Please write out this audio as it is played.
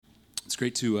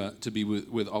great to be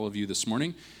with all of you this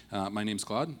morning. My name's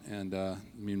Claude, and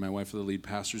me and my wife are the lead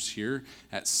pastors here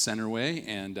at Centerway,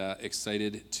 and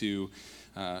excited to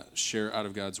share out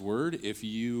of God's Word. If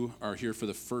you are here for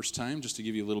the first time, just to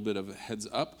give you a little bit of a heads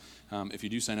up, if you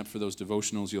do sign up for those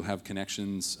devotionals, you'll have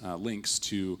connections, links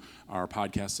to our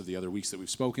podcasts of the other weeks that we've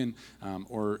spoken.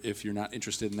 Or if you're not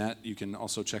interested in that, you can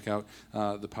also check out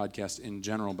the podcast in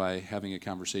general by having a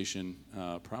conversation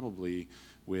probably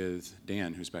with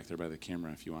Dan, who's back there by the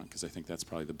camera, if you want, because I think that's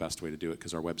probably the best way to do it,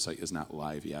 because our website is not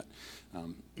live yet.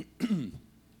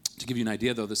 To give you an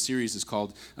idea, though, the series is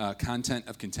called Content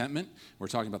of Contentment. We're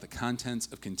talking about the contents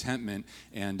of contentment,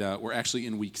 and we're actually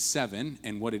in week 7,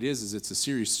 and what it is it's a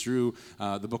series through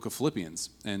the book of Philippians.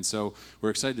 And so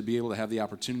we're excited to be able to have the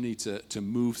opportunity to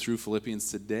move through Philippians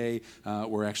today.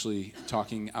 We're actually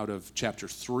talking out of chapter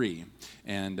 3,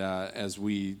 and as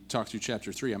we talk through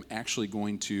chapter 3, I'm actually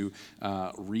going to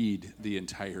read the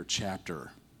entire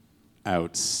chapter.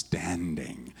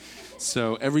 Outstanding.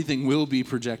 So everything will be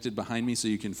projected behind me so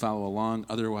you can follow along.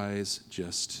 Otherwise,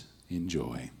 just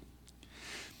enjoy.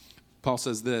 Paul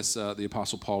says this, the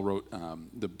Apostle Paul wrote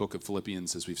the book of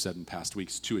Philippians, as we've said in past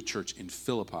weeks, to a church in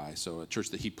Philippi, so a church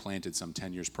that he planted some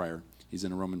 10 years prior. He's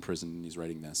in a Roman prison, and he's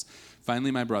writing this. Finally,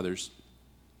 my brothers,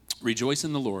 rejoice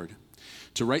in the Lord.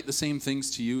 To write the same things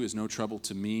to you is no trouble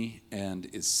to me and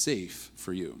is safe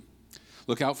for you.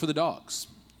 Look out for the dogs.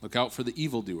 Look out for the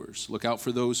evildoers. Look out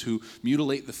for those who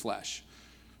mutilate the flesh.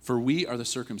 For we are the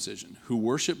circumcision, who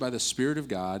worship by the Spirit of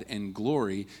God and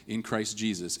glory in Christ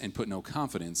Jesus and put no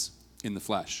confidence in the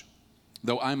flesh.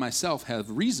 Though I myself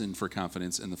have reason for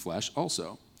confidence in the flesh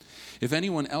also. If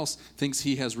anyone else thinks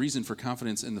he has reason for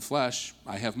confidence in the flesh,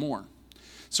 I have more.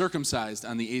 Circumcised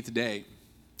on the 8th day,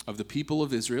 of the people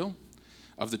of Israel,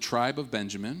 of the tribe of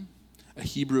Benjamin, a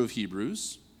Hebrew of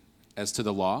Hebrews, as to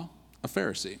the law, a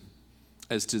Pharisee.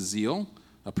 As to zeal,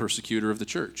 a persecutor of the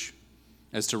church.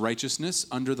 As to righteousness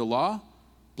under the law,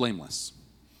 blameless.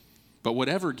 But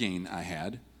whatever gain I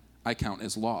had, I count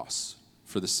as loss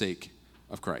for the sake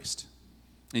of Christ.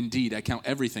 Indeed, I count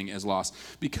everything as loss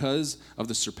because of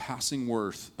the surpassing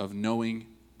worth of knowing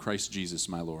Christ Jesus,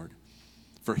 my Lord.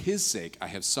 For his sake, I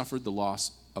have suffered the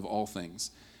loss of all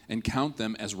things and count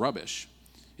them as rubbish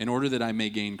in order that I may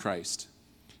gain Christ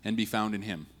and be found in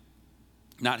him.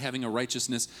 Not having a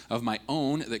righteousness of my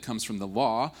own that comes from the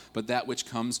law, but that which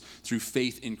comes through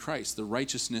faith in Christ, the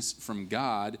righteousness from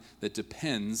God that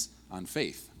depends on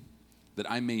faith, that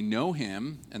I may know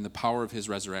him and the power of his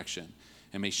resurrection,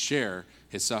 and may share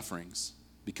his sufferings,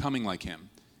 becoming like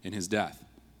him in his death,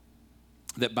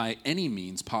 that by any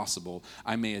means possible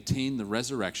I may attain the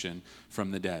resurrection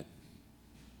from the dead.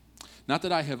 Not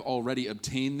that I have already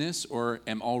obtained this or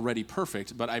am already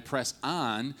perfect, but I press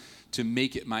on to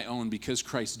make it my own because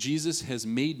Christ Jesus has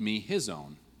made me his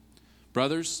own.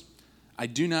 Brothers, I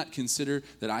do not consider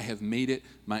that I have made it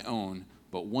my own,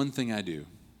 but one thing I do,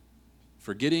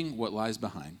 forgetting what lies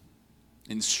behind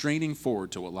and straining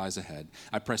forward to what lies ahead,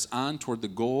 I press on toward the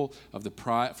goal of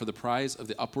for the prize of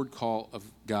the upward call of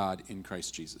God in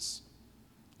Christ Jesus.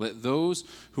 Let those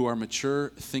who are mature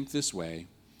think this way,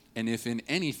 and if in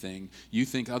anything you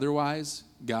think otherwise,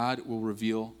 God will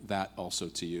reveal that also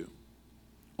to you.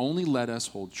 Only let us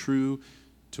hold true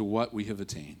to what we have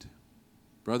attained.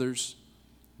 Brothers,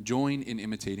 join in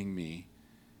imitating me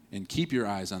and keep your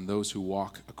eyes on those who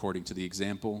walk according to the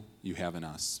example you have in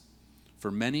us.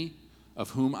 For many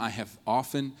of whom I have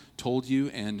often told you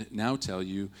and now tell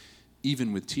you,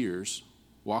 even with tears,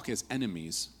 walk as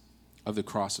enemies of the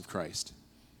cross of Christ.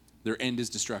 Their end is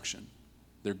destruction.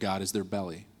 Their God is their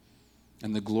belly.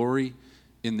 And they glory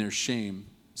in their shame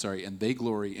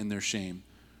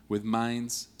with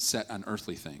minds set on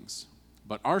earthly things.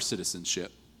 But our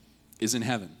citizenship is in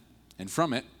heaven, and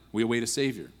from it we await a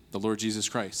Savior, the Lord Jesus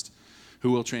Christ,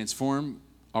 who will transform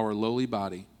our lowly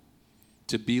body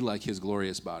to be like his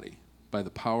glorious body by the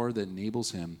power that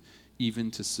enables him even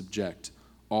to subject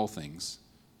all things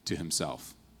to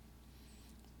himself.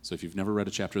 So if you've never read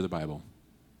a chapter of the Bible,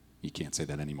 you can't say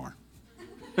that anymore.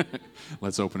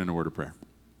 Let's open in a word of prayer.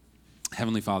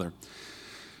 Heavenly Father,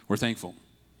 we're thankful.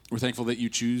 We're thankful that you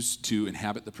choose to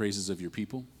inhabit the praises of your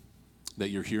people, that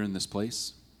you're here in this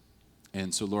place.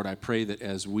 And so, Lord, I pray that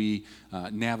as we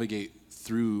navigate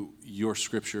through your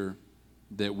scripture,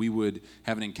 that we would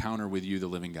have an encounter with you, the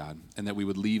living God, and that we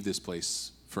would leave this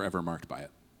place forever marked by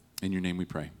it. In your name we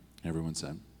pray. Everyone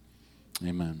said,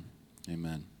 amen.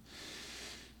 Amen.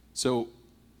 So,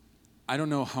 I don't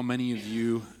know how many of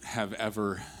you have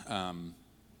ever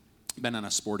been on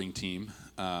a sporting team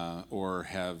or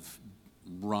have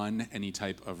run any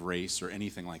type of race or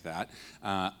anything like that.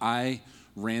 I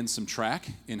ran some track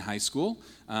in high school.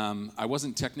 I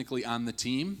wasn't technically on the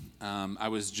team. I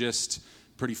was just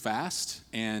pretty fast,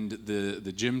 and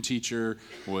the gym teacher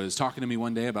was talking to me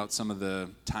one day about some of the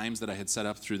times that I had set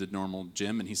up through the normal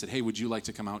gym, and he said, hey, would you like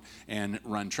to come out and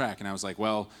run track? And I was like,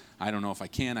 well, I don't know if I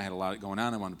can. I had a lot going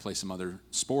on. I wanted to play some other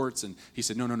sports. And he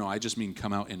said, no, I just mean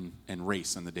come out and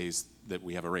race on the days that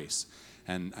we have a race.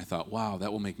 And I thought, wow,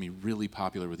 that will make me really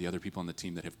popular with the other people on the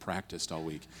team that have practiced all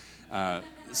week.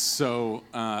 So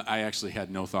I actually had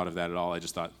no thought of that at all. I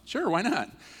just thought, sure, why not?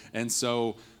 And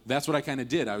so that's what I kind of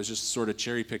did. I was just sort of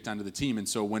cherry-picked onto the team. And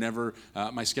so whenever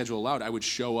my schedule allowed, I would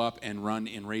show up and run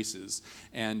in races.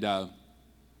 And I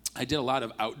did a lot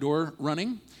of outdoor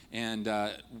running. And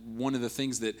one of the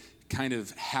things that kind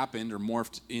of happened or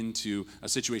morphed into a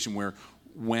situation where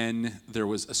when there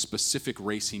was a specific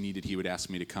race he needed, he would ask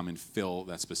me to come and fill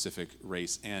that specific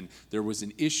race. And there was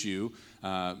an issue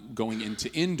going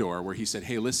into indoor where he said,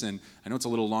 hey, listen, I know it's a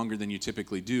little longer than you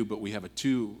typically do, but we have a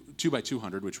 2 by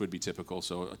 200, which would be typical,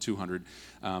 so a 200.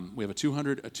 We have a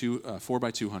 200, a 4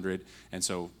 by 200, and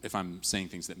so if I'm saying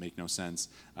things that make no sense,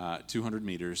 200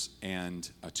 meters and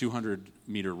a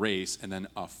 200-meter race, and then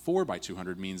a 4 by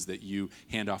 200 means that you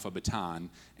hand off a baton,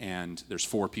 and there's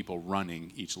 4 people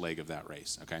running each leg of that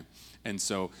race, okay? And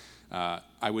so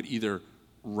I would either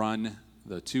run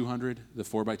the 200, the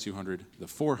 4 by 200, the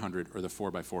 400, or the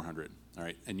 4 by 400, all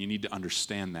right? And you need to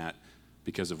understand that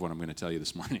because of what I'm going to tell you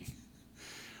this morning.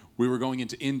 We were going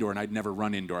into indoor, and I'd never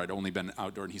run indoor. I'd only been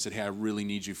outdoor. And he said, hey, I really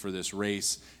need you for this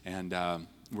race, and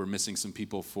we're missing some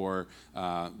people for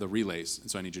the relays,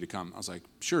 and so I need you to come. I was like,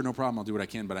 sure, no problem. I'll do what I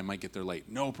can, but I might get there late.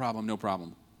 No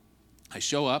problem. I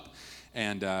show up,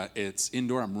 and it's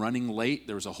indoor. I'm running late.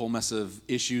 There was a whole mess of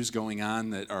issues going on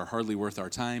that are hardly worth our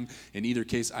time. In either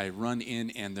case, I run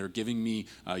in, and they're giving me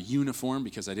a uniform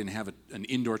because I didn't have an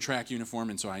indoor track uniform,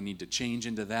 and so I need to change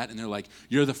into that. And they're like,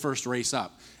 you're the first race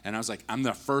up. And I was like, I'm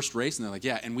the first race? And they're like,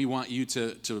 yeah, and we want you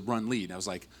to run lead. I was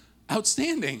like,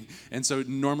 outstanding. And so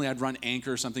normally I'd run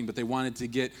anchor or something, but they wanted to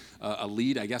get a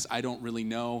lead. I guess I don't really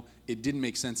know. It didn't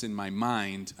make sense in my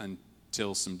mind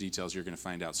until some details you're going to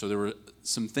find out. So there were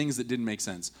some things that didn't make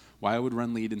sense. Why I would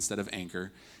run lead instead of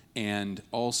anchor, and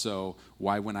also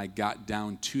why when I got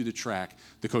down to the track,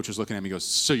 the coach was looking at me and goes,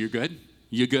 so you're good?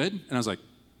 You good? And I was like,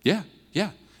 yeah.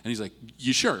 And he's like,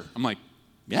 you sure? I'm like,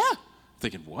 yeah. I'm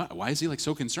thinking, what? Why is he like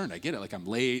so concerned? I get it. Like I'm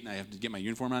late and I have to get my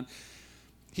uniform on.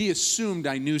 He assumed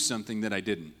I knew something that I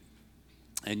didn't.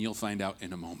 And you'll find out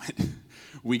in a moment.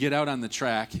 We get out on the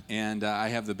track, and I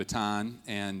have the baton,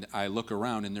 and I look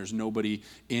around, and there's nobody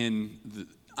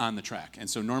on the track. And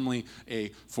so normally a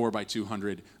 4 by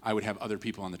 200, I would have other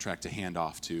people on the track to hand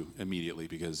off to immediately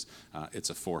because it's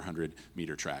a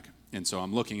 400-meter track. And so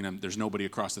I'm looking, and there's nobody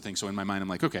across the thing. So in my mind, I'm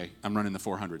like, okay, I'm running the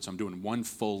 400. So I'm doing one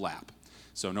full lap.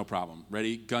 So no problem.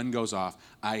 Ready? Gun goes off.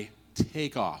 I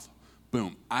take off.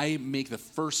 Boom. I make the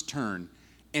first turn,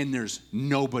 and there's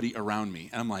nobody around me.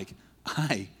 And I'm like,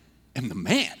 I am the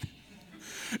man.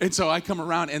 And so I come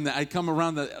around, and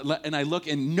and I look,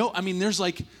 and there's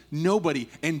like nobody.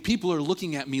 And people are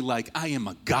looking at me like I am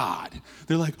a god.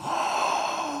 They're like,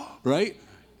 oh, right?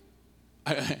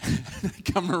 I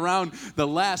come around the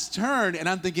last turn, and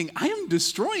I'm thinking, I am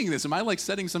destroying this. Am I like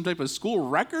setting some type of school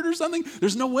record or something?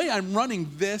 There's no way I'm running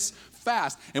this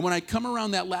fast. And when I come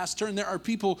around that last turn, there are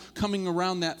people coming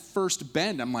around that first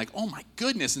bend. I'm like, oh my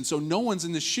goodness. And so no one's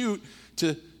in the chute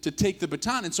to take the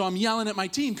baton. And so I'm yelling at my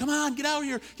team, come on, get out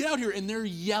here. And they're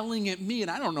yelling at me,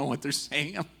 and I don't know what they're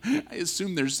saying. I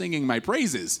assume they're singing my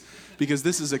praises because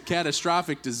this is a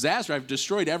catastrophic disaster. I've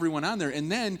destroyed everyone on there.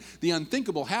 And then the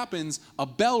unthinkable happens, a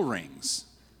bell rings.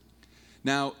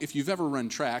 Now, if you've ever run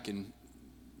track, and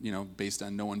based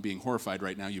on no one being horrified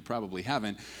right now, you probably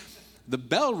haven't, the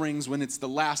bell rings when it's the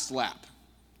last lap,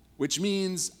 which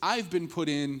means I've been put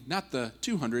in not the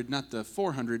 200, not the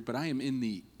 400, but I am in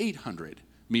the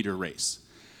 800-meter race,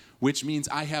 which means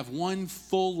I have one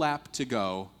full lap to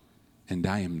go, and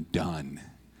I am done.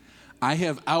 I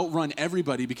have outrun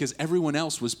everybody because everyone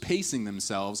else was pacing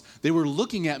themselves. They were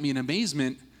looking at me in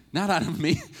amazement, not out of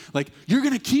me, like, you're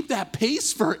going to keep that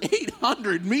pace for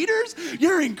 800 meters?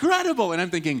 You're incredible. And I'm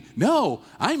thinking, no,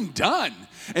 I'm done.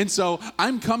 And so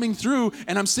I'm coming through,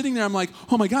 and I'm sitting there, I'm like,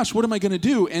 oh my gosh, what am I going to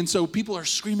do? And so people are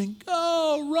screaming, go,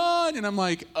 no, run. And I'm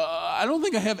like, I don't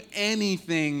think I have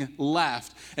anything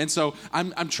left. And so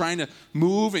I'm trying to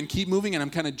move and keep moving, and I'm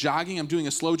kind of jogging. I'm doing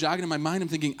a slow jog, and in my mind I'm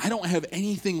thinking, I don't have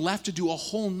anything left to do a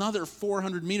whole nother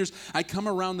 400 meters. I come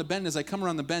around the bend. As I come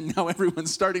around the bend, now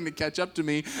everyone's starting to catch up to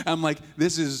me. I'm like,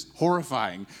 this is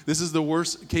horrifying. This is the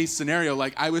worst case scenario.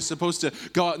 Like, I was supposed to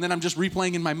go out, and then I'm just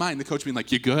replaying in my mind the coach being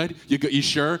like, you good? You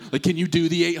sure? Like, can you do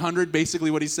the 800?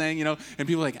 Basically what he's saying, And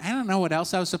people are like, I don't know what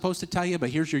else I was supposed to tell you, but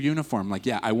here's your uniform. Like,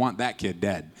 yeah, I want that kid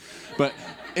dead. But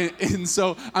and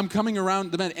so I'm coming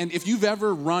around the bend, and if you've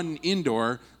ever run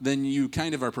indoor, then you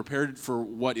kind of are prepared for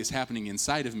what is happening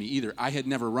inside of me either. I had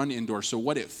never run indoor, so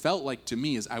what it felt like to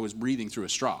me is I was breathing through a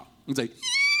straw. It's like,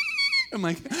 I'm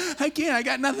like, I can't, I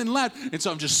got nothing left. And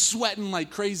so I'm just sweating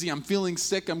like crazy. I'm feeling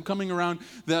sick. I'm coming around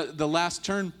the last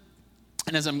turn.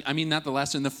 And as not the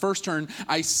last turn, the first turn,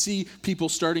 I see people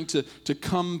starting to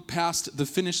come past the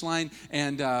finish line,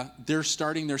 and they're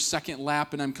starting their second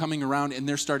lap, and I'm coming around, and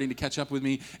they're starting to catch up with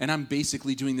me, and I'm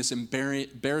basically doing this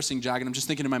embarrassing jog, and I'm just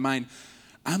thinking in my mind,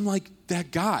 I'm like that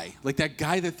guy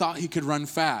that thought he could run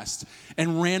fast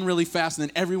and ran really fast, and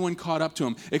then everyone caught up to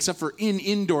him, except for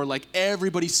indoor, like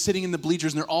everybody's sitting in the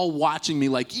bleachers, and they're all watching me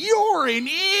like, you're an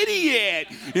idiot!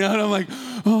 And I'm like,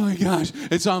 oh my gosh.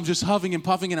 And so I'm just huffing and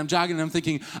puffing, and I'm jogging, and I'm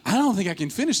thinking, I don't think I can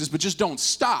finish this, but just don't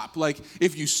stop. Like,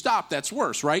 if you stop, that's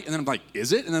worse, right? And then I'm like,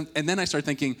 is it? And then I start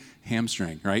thinking,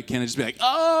 hamstring, right? Can I just be like,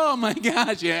 oh my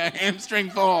gosh, yeah,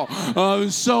 hamstring pull. Oh, it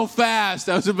was so fast.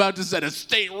 I was about to set a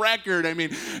state record. I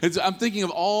mean, I'm thinking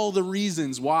of all the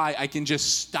reasons why I can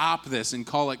just stop this and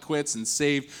call it quits and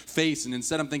save face. And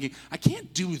instead I'm thinking, I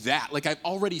can't do that. Like, I've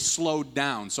already slowed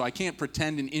down, so I can't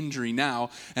pretend an injury now.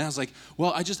 And I was like,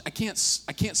 well, I can't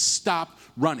stop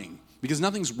running, because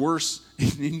nothing's worse in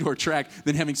an indoor track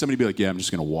than having somebody be like, yeah, I'm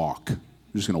just going to walk.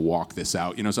 I'm just going to walk this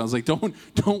out, So I was like,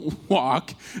 don't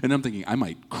walk. And I'm thinking, I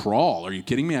might crawl. Are you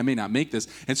kidding me? I may not make this.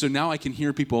 And so now I can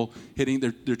hear people hitting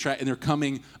their track, and they're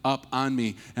coming up on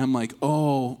me. And I'm like,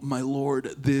 oh, my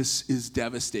Lord, this is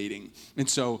devastating. And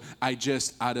so I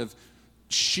just, out of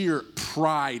sheer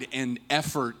pride and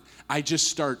effort, I just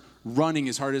start running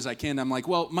as hard as I can. I'm like,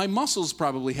 well, my muscles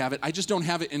probably have it. I just don't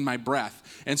have it in my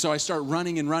breath. And so I start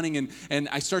running, and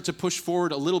I start to push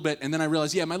forward a little bit, and then I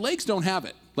realize, yeah, my legs don't have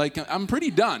it. Like, I'm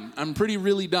pretty done. I'm pretty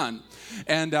really done.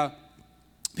 And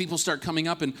people start coming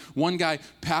up, and one guy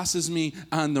passes me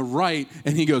on the right,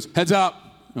 and he goes, heads up.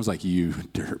 I was like, you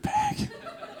dirtbag.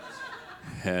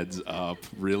 Heads up.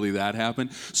 Really, that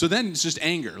happened? So then it's just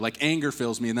anger. Like, anger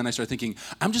fills me, and then I start thinking,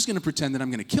 I'm just going to pretend that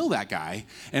I'm going to kill that guy,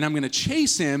 and I'm going to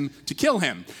chase him to kill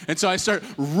him. And so I start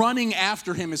running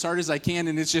after him as hard as I can,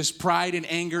 and it's just pride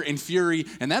and anger and fury,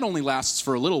 and that only lasts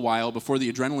for a little while before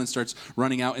the adrenaline starts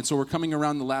running out. And so we're coming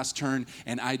around the last turn,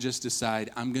 and I just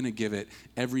decide I'm going to give it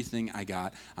everything I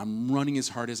got. I'm running as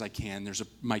hard as I can.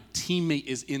 My teammate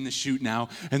is in the chute now,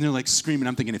 and they're like screaming.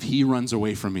 I'm thinking, if he runs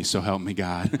away from me, so help me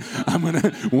God,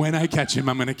 when I catch him,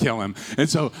 I'm going to kill him. And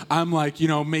so I'm like,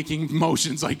 making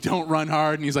motions like, don't run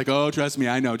hard. And he's like, oh, trust me,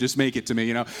 I know, just make it to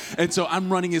me, And so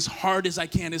I'm running as hard as I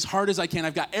can.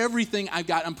 I've got everything I've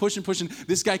got. I'm pushing.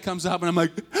 This guy comes up, and I'm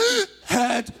like,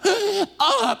 head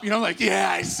up, like,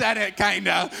 yeah, I said it, kind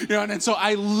of, And so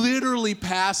I literally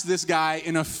passed this guy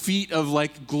in a feat of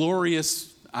like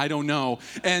glorious, I don't know.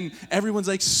 And everyone's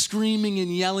like screaming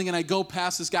and yelling, and I go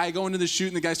past this guy, I go into the chute,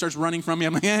 and the guy starts running from me.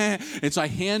 I'm like, eh. And so I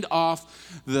hand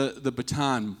off the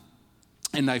baton,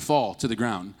 and I fall to the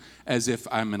ground as if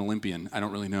I'm an Olympian. I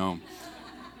don't really know.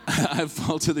 I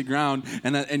fall to the ground,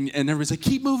 and everybody's like,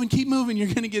 keep moving, you're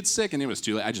going to get sick. And it was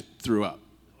too late. I just threw up.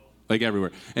 Like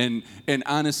everywhere. And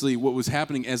honestly, what was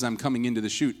happening as I'm coming into the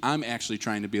chute, I'm actually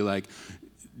trying to be like,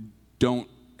 don't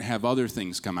have other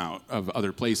things come out of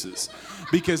other places,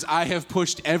 because I have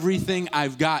pushed everything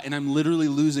I've got, and I'm literally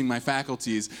losing my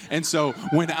faculties. And so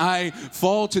when I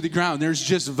fall to the ground, there's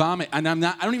just vomit, and I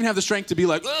don't even have the strength to be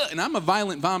like, ugh, and I'm a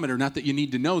violent vomiter, not that you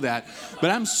need to know that,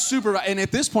 but I'm super, and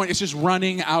at this point it's just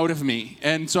running out of me.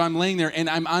 And so I'm laying there, and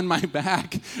I'm on my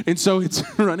back, and so it's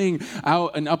running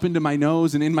out and up into my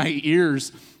nose and in my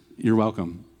ears. You're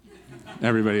welcome.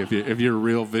 Everybody, if you're a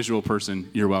real visual person,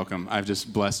 you're welcome. I've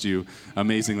just blessed you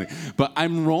amazingly. But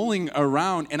I'm rolling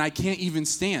around, and I can't even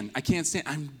stand. I can't stand.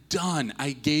 I'm done.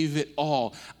 I gave it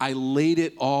all. I laid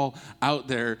it all out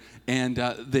there, and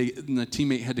the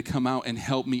teammate had to come out and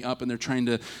help me up, and they're trying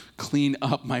to clean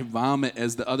up my vomit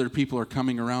as the other people are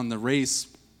coming around the race.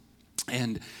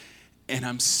 And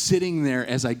I'm sitting there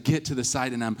as I get to the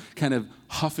side, and I'm kind of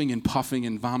huffing and puffing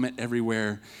and vomit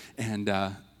everywhere, and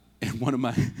one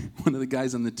of the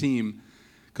guys on the team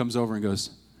comes over and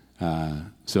goes,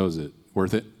 so is it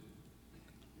worth it?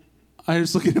 I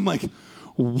just look at him like,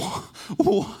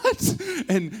 what?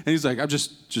 And he's like, I'm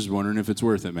just wondering if it's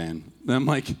worth it, man. And I'm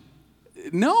like,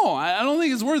 no, I don't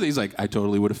think it's worth it. He's like, I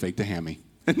totally would have faked a hammy.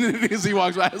 And then as he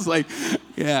walks by, I was like,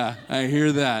 yeah, I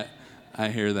hear that.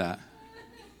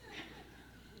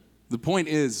 The point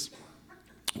is,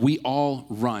 we all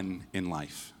run in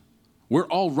life. We're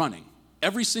all running.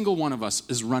 Every single one of us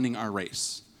is running our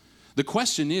race. The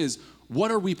question is,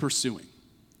 what are we pursuing?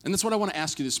 And that's what I want to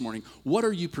ask you this morning. What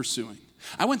are you pursuing?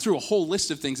 I went through a whole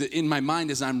list of things that in my mind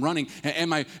as I'm running.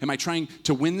 Am I trying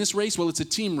to win this race? Well, it's a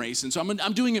team race. And so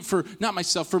I'm doing it for, not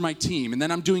myself, for my team. And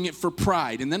then I'm doing it for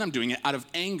pride. And then I'm doing it out of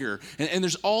anger. And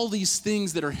there's all these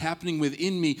things that are happening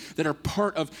within me that are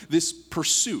part of this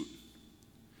pursuit.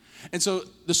 And so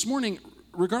this morning,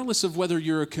 regardless of whether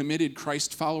you're a committed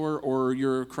Christ follower or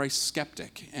you're a Christ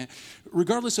skeptic,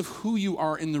 regardless of who you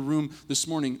are in the room this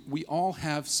morning, we all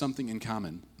have something in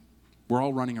common. We're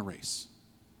all running a race.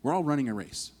 We're all running a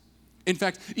race. In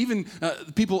fact, even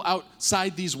people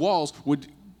outside these walls would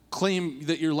claim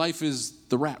that your life is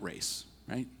the rat race,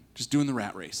 right? Just doing the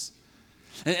rat race.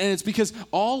 And it's because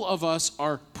all of us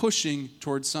are pushing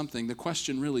towards something. The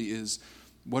question really is,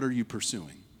 what are you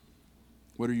pursuing?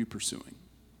 What are you pursuing?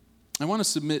 I want to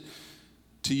submit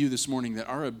to you this morning that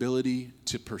our ability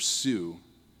to pursue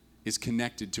is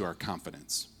connected to our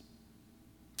confidence.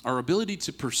 Our ability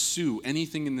to pursue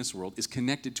anything in this world is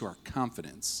connected to our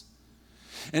confidence.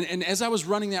 And as I was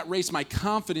running that race, my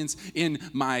confidence in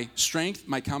my strength,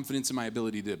 my confidence in my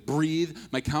ability to breathe,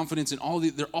 my confidence in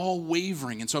they're all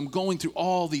wavering. And so I'm going through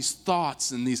all these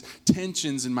thoughts and these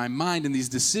tensions in my mind and these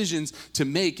decisions to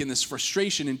make and this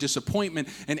frustration and disappointment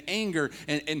and anger.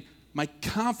 And my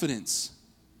confidence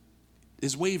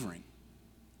is wavering.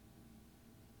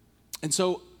 And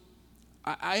so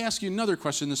I ask you another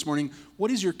question this morning. What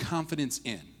is your confidence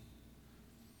in?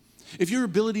 If your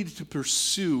ability to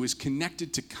pursue is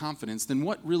connected to confidence, then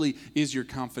what really is your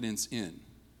confidence in?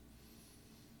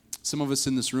 Some of us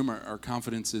in this room, our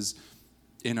confidence is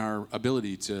in our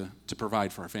ability to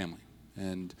provide for our family.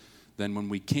 And then when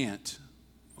we can't,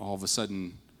 all of a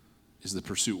sudden, is the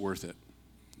pursuit worth it?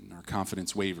 And our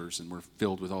confidence wavers and we're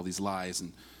filled with all these lies.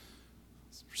 And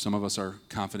for some of us, our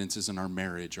confidence is in our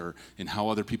marriage or in how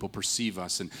other people perceive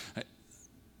us.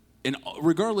 And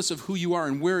regardless of who you are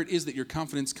and where it is that your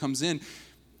confidence comes in,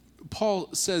 Paul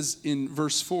says in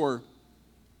verse 4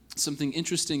 something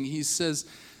interesting. He says,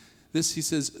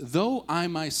 though I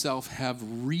myself have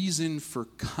reason for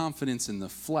confidence in the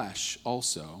flesh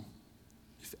also,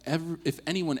 if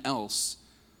anyone else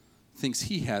thinks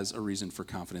he has a reason for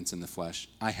confidence in the flesh,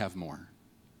 I have more.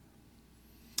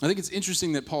 I think it's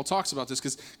interesting that Paul talks about this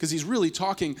because he's really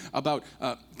talking about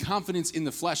confidence in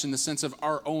the flesh in the sense of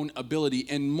our own ability.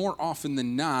 And more often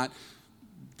than not,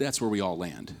 that's where we all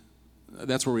land.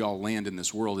 That's where we all land in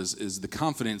this world is the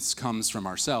confidence comes from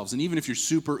ourselves. And even if you're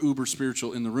super uber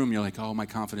spiritual in the room, you're like, oh, my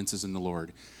confidence is in the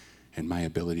Lord and my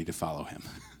ability to follow him.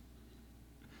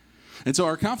 And so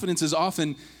our confidence is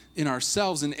often in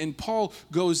ourselves. And Paul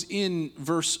goes in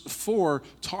verse 4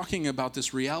 talking about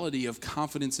this reality of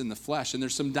confidence in the flesh. And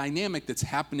there's some dynamic that's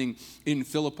happening in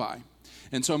Philippi.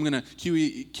 And so I'm going to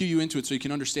cue you into it so you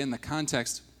can understand the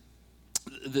context.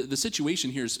 The situation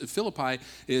here is Philippi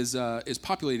is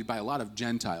populated by a lot of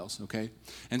Gentiles, okay?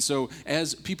 And so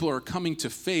as people are coming to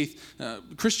faith,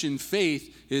 Christian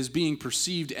faith is being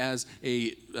perceived as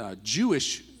a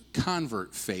Jewish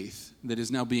convert faith that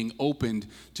is now being opened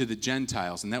to the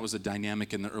Gentiles. And that was a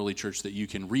dynamic in the early church that you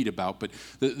can read about. But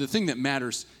the thing that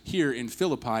matters here in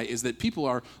Philippi is that people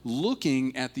are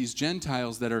looking at these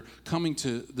Gentiles that are coming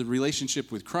to the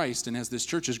relationship with Christ. And as this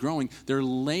church is growing, they're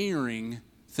layering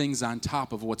things on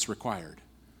top of what's required.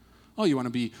 Oh, you want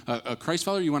to be a Christ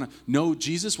follower? You want to know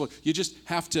Jesus? Well, you just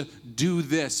have to do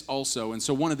this also. And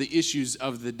so one of the issues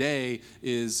of the day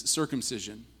is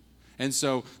circumcision. And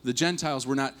so the Gentiles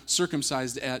were not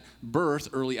circumcised at birth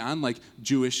early on like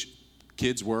Jewish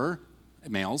kids were,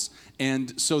 males.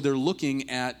 And so they're looking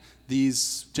at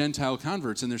these Gentile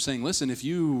converts and they're saying, listen, if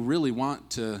you really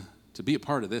want to be a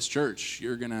part of this church,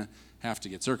 you're going to have to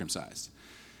get circumcised.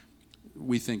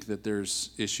 We think that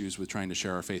there's issues with trying to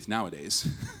share our faith nowadays.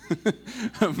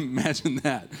 Imagine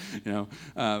that, you know.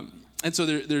 And so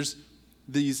there's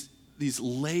these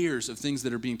layers of things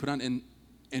that are being put on.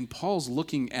 And Paul's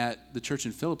looking at the church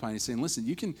in Philippi and he's saying, listen,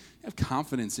 you can have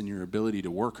confidence in your ability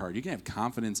to work hard. You can have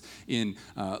confidence in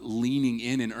leaning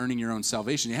in and earning your own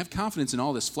salvation. You have confidence in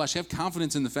all this flesh. You have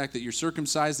confidence in the fact that you're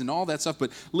circumcised and all that stuff.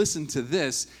 But listen to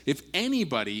this. If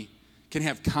anybody can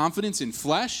have confidence in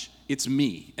flesh, it's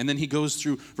me. And then he goes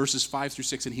through verses 5 through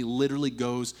 6 and he literally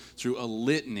goes through a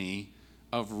litany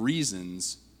of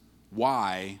reasons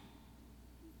why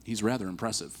he's rather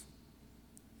impressive.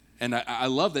 And I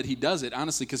love that he does it,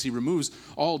 honestly, because he removes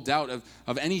all doubt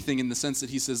of anything in the sense that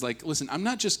he says, like, listen, I'm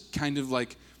not just kind of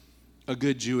like a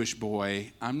good Jewish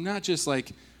boy. I'm not just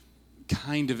like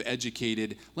kind of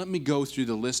educated. Let me go through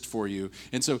the list for you.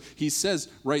 And so he says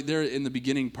right there in the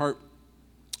beginning part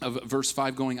of verse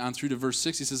 5 going on through to verse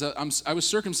 6, he says, I was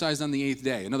circumcised on the 8th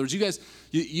day. In other words, you guys,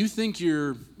 you think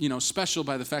you're special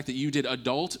by the fact that you did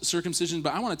adult circumcision,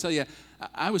 but I want to tell you,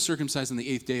 I was circumcised on the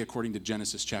 8th day according to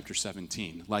Genesis chapter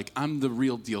 17. Like, I'm the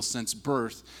real deal. Since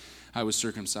birth, I was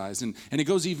circumcised. And it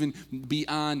goes even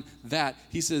beyond that.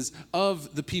 He says,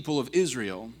 of the people of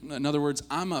Israel. In other words,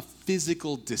 I'm a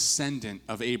physical descendant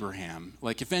of Abraham.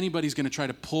 Like, if anybody's going to try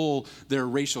to pull their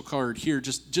racial card here,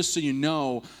 just so you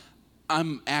know,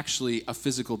 I'm actually a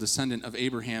physical descendant of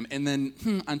Abraham. And then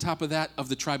on top of that, of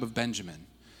the tribe of Benjamin.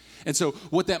 And so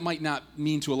what that might not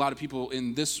mean to a lot of people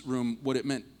in this room, what it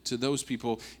meant to those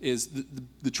people is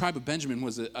the tribe of Benjamin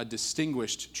was a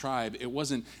distinguished tribe. It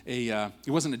wasn't a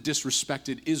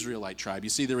disrespected Israelite tribe.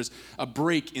 You see, there was a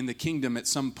break in the kingdom at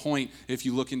some point. If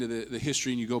you look into the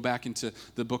history and you go back into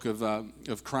the book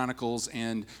of Chronicles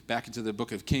and back into the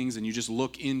book of Kings, and you just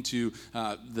look into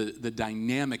the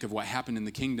dynamic of what happened in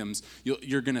the kingdoms,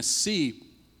 you're going to see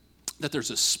that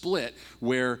there's a split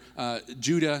where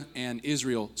Judah and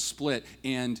Israel split,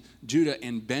 and Judah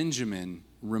and Benjamin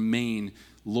remain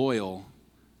loyal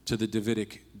to the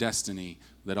Davidic destiny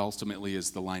that ultimately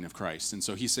is the line of Christ. And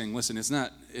so he's saying, listen, it's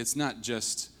not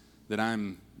just that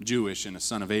I'm Jewish and a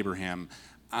son of Abraham.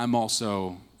 I'm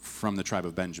also from the tribe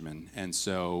of Benjamin. And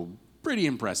so pretty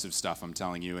impressive stuff, I'm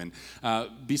telling you. And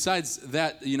besides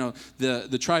that,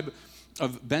 the tribe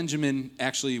of Benjamin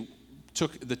actually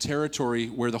took the territory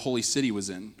where the holy city was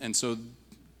in. And so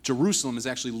Jerusalem is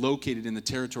actually located in the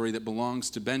territory that belongs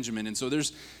to Benjamin. And so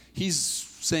he's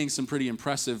saying some pretty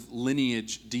impressive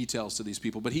lineage details to these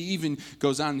people. But he even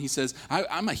goes on and he says,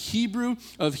 I'm a Hebrew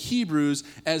of Hebrews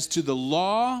as to the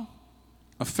law,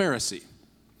 a Pharisee.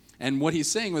 And what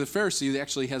he's saying with a Pharisee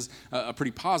actually has a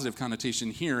pretty positive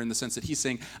connotation here in the sense that he's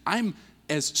saying, I'm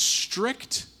as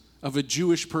strict of a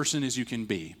Jewish person as you can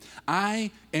be. I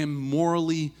am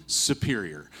morally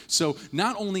superior. So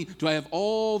not only do I have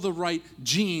all the right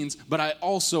genes, but I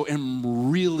also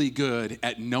am really good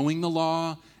at knowing the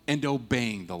law and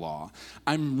obeying the law.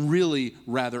 I'm really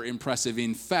rather impressive.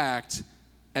 In fact,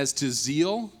 as to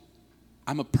zeal,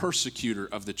 I'm a persecutor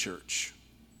of the church.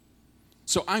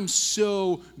 So I'm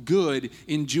so good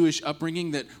in Jewish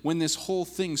upbringing that when this whole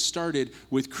thing started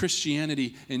with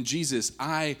Christianity and Jesus,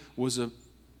 I was a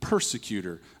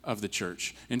persecutor of the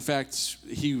church. In fact,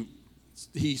 he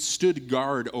stood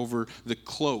guard over the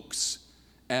cloaks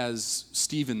as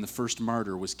Stephen, the first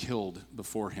martyr, was killed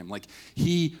before him. Like,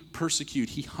 he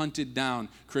hunted down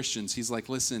Christians. He's like,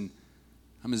 listen,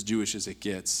 I'm as Jewish as it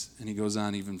gets. And he goes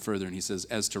on even further and he says,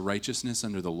 as to righteousness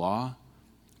under the law,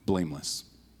 blameless.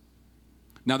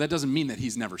 Now, that doesn't mean that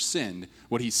he's never sinned.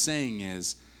 What he's saying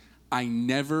is, I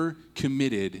never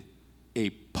committed a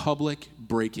public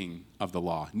breaking of the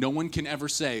law. No one can ever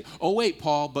say, oh, wait,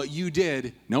 Paul, but you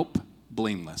did. Nope,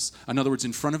 blameless. In other words,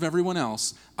 in front of everyone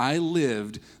else, I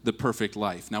lived the perfect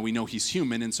life. Now, we know he's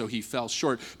human, and so he fell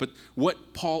short. But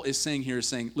what Paul is saying here is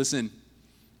saying, listen,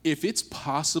 if it's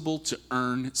possible to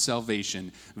earn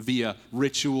salvation via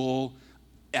ritual,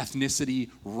 ethnicity,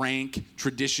 rank,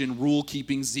 tradition,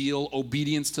 rule-keeping, zeal,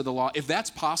 obedience to the law, if that's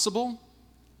possible,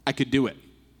 I could do it.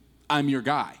 I'm your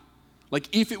guy.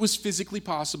 Like, if it was physically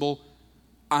possible,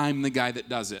 I'm the guy that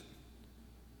does it.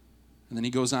 And then he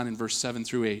goes on in verse 7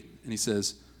 through 8, and he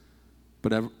says,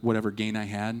 but whatever gain I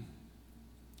had,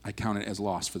 I count it as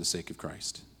loss for the sake of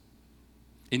Christ.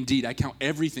 Indeed, I count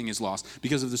everything as loss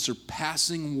because of the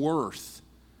surpassing worth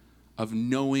of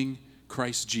knowing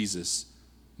Christ Jesus,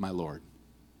 my Lord.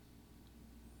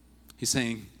 He's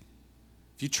saying,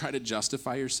 if you try to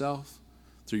justify yourself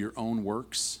through your own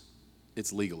works,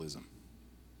 it's legalism.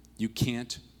 You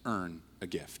can't earn a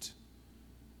gift.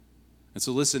 And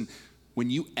so listen, when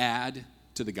you add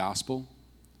to the gospel,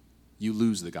 you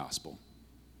lose the gospel.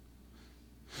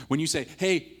 When you say,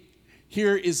 hey,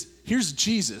 here's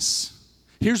Jesus.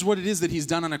 Here's what it is that he's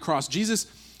done on a cross. Jesus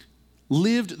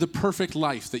lived the perfect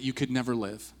life that you could never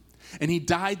live. And he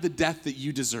died the death that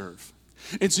you deserve.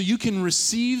 And so you can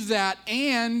receive that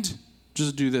and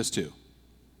just do this too.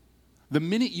 The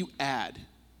minute you add,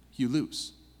 you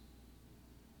lose.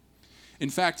 In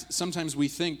fact, sometimes we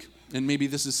think, and maybe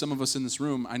this is some of us in this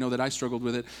room, I know that I struggled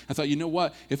with it. I thought, you know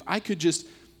what? If I could just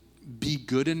be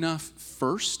good enough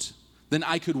first, then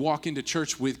I could walk into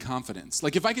church with confidence.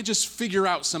 Like, if I could just figure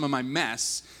out some of my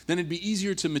mess, then it'd be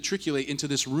easier to matriculate into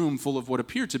this room full of what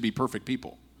appear to be perfect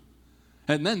people.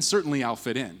 And then certainly I'll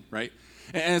fit in, right?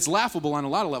 And it's laughable on a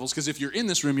lot of levels, because if you're in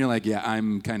this room, you're like, yeah,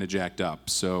 I'm kind of jacked up.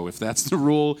 So if that's the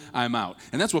rule, I'm out.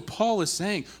 And that's what Paul is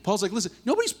saying. Paul's like, listen,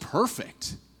 nobody's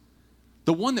perfect.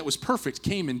 The one that was perfect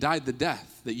came and died the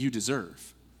death that you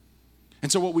deserve.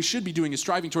 And so what we should be doing is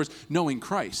striving towards knowing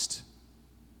Christ.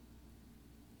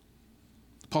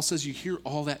 Paul says, you hear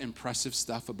all that impressive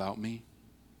stuff about me?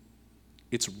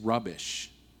 It's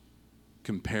rubbish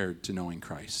compared to knowing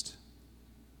Christ.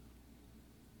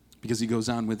 Because he goes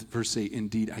on with verse 8,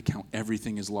 indeed, I count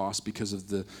everything as lost because of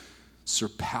the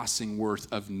surpassing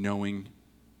worth of knowing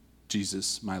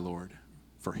Jesus, my Lord.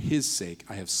 For his sake,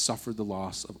 I have suffered the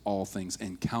loss of all things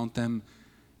and count them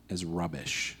as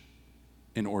rubbish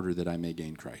in order that I may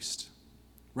gain Christ.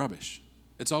 Rubbish.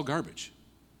 It's all garbage.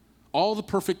 All the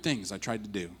perfect things I tried to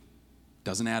do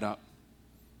doesn't add up.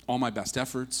 All my best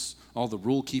efforts, all the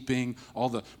rule keeping, all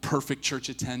the perfect church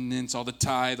attendance, all the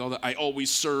tithe, I always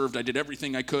served, I did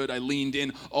everything I could, I leaned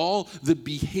in, all the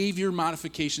behavior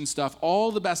modification stuff,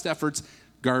 all the best efforts,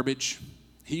 garbage.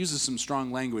 He uses some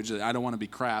strong language that I don't want to be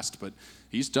crass, but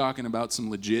he's talking about some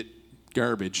legit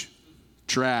garbage,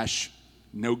 trash,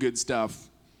 no good stuff.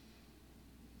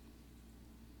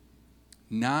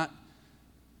 Not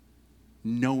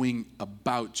knowing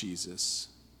about Jesus,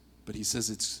 but he says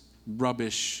it's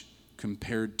rubbish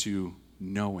compared to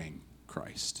knowing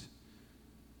Christ.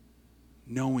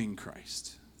 Knowing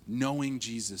Christ. Knowing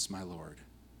Jesus, my Lord.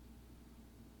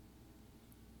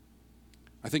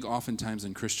 I think oftentimes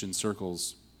in Christian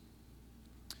circles,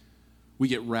 we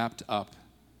get wrapped up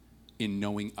in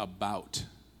knowing about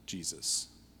Jesus.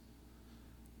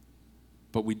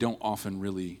 But we don't often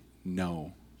really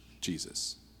know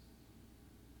Jesus.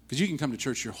 Because you can come to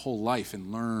church your whole life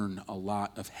and learn a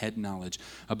lot of head knowledge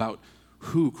about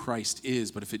who Christ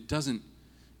is, but if it doesn't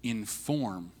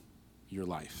inform your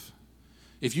life,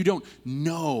 if you don't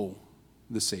know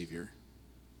the Savior,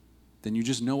 then you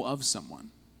just know of someone.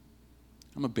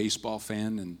 I'm a baseball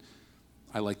fan, and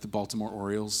I like the Baltimore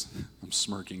Orioles. I'm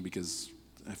smirking because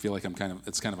I feel like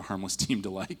it's kind of a harmless team to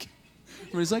like.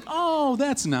 Everybody's like, oh,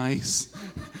 that's nice.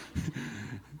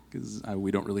 Because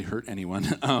we don't really hurt anyone.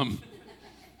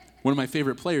 One of my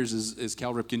favorite players is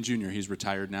Cal Ripken Jr. He's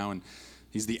retired now, and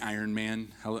he's the Iron Man,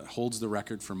 holds the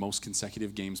record for most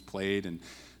consecutive games played, and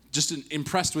just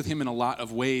impressed with him in a lot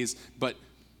of ways, but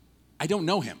I don't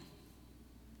know him.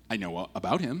 I know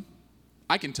about him.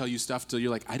 I can tell you stuff till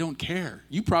you're like, I don't care.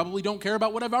 You probably don't care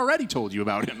about what I've already told you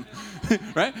about him,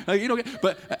 right? Like, you don't.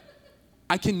 But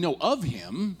I can know of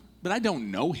him, but I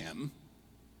don't know him.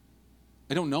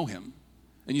 I don't know him.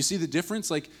 And you see the difference?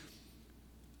 Like,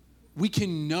 we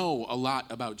can know a lot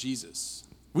about Jesus.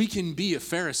 We can be a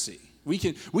Pharisee. We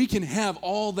can have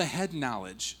all the head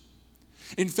knowledge.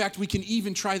 In fact, we can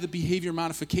even try the behavior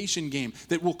modification game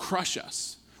that will crush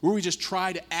us, where we just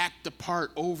try to act the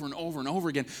part over and over and over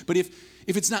again. But if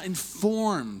it's not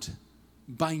informed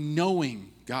by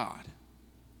knowing God,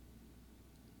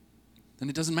 then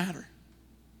it doesn't matter.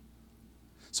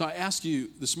 So I ask you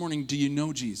this morning, do you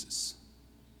know Jesus?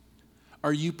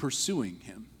 Are you pursuing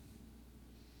him?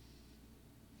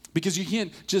 Because you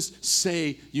can't just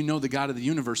say you know the God of the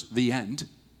universe, the end.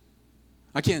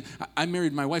 I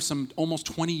married my wife almost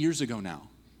 20 years ago now.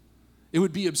 It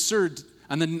would be absurd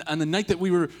on the night that we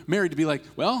were married to be like,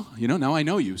 well, now I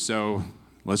know you, so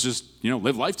let's just,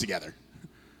 live life together.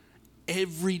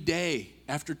 Every day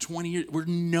after 20 years, we're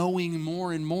knowing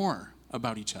more and more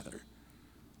about each other.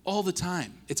 All the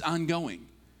time. It's ongoing.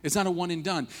 It's not a one and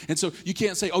done. And so you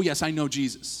can't say, oh yes, I know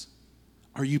Jesus.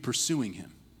 Are you pursuing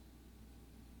him?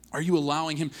 Are you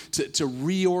allowing him to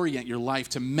reorient your life,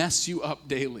 to mess you up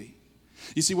daily?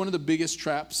 You see, one of the biggest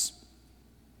traps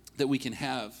that we can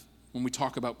have when we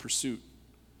talk about pursuit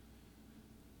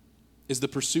is the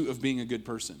pursuit of being a good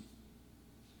person.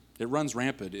 It runs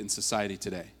rampant in society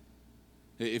today.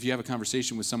 If you have a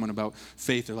conversation with someone about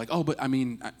faith, they're like, oh, but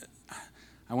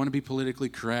I want to be politically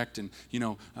correct, and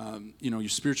your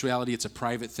spirituality, it's a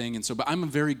private thing, and so, but I'm a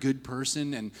very good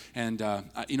person, and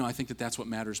I think that's what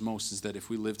matters most, is that if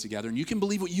we live together, and you can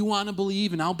believe what you want to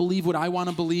believe, and I'll believe what I want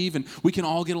to believe, and we can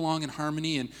all get along in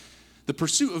harmony. And the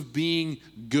pursuit of being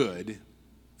good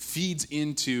feeds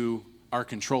into our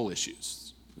control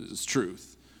issues. This is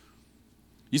truth.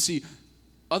 You see,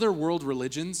 other world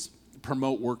religions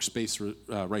promote works-based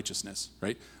righteousness,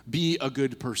 right? Be a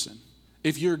good person.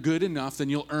 If you're good enough, then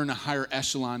you'll earn a higher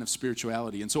echelon of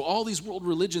spirituality. And so all these world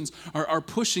religions are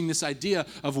pushing this idea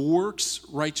of works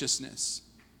righteousness.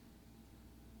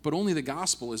 But only the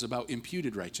gospel is about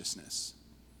imputed righteousness.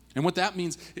 And what that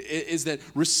means is that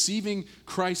receiving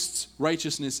Christ's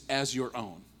righteousness as your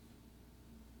own.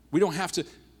 We don't have to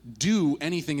do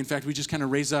anything. In fact, we just kind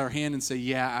of raise our hand and say,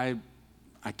 yeah,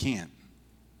 I can't.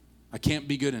 I can't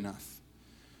be good enough.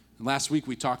 And last week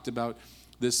we talked about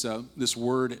this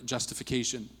word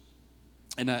justification.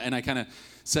 And I kind of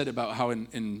said about how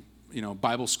in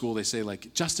Bible school they say,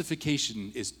 like,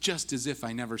 justification is just as if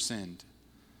I never sinned.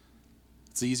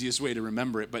 It's the easiest way to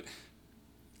remember it. But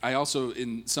I also,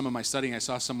 in some of my studying, I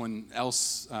saw someone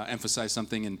else emphasize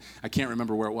something, and I can't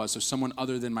remember where it was. So someone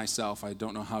other than myself, I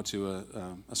don't know how to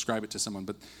ascribe it to someone,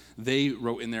 but they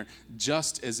wrote in there,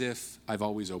 just as if I've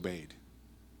always obeyed.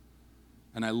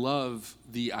 And I love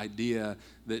the idea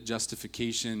that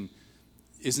justification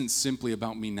isn't simply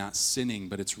about me not sinning,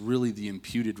 but it's really the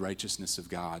imputed righteousness of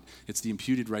God. It's the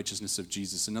imputed righteousness of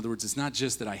Jesus. In other words, it's not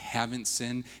just that I haven't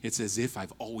sinned, it's as if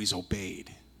I've always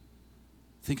obeyed.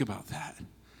 Think about that.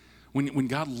 When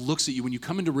God looks at you, when you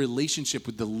come into relationship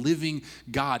with the living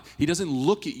God, he doesn't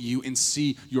look at you and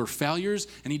see your failures,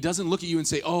 and he doesn't look at you and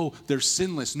say, oh, they're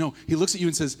sinless. No, he looks at you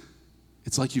and says,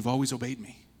 it's like you've always obeyed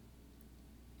me,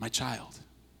 my child.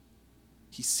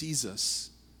 He sees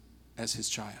us as his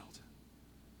child.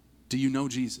 Do you know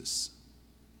Jesus?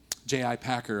 J.I.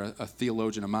 Packer, a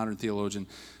theologian, a modern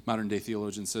day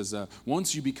theologian, says,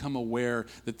 once you become aware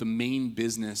that the main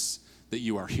business that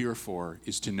you are here for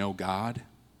is to know God,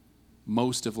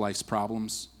 most of life's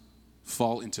problems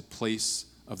fall into place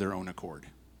of their own accord.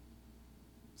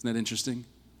 Isn't that interesting?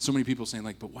 So many people saying,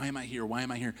 like, but why am I here? Why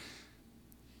am I here?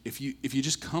 If you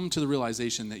just come to the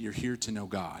realization that you're here to know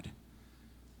God,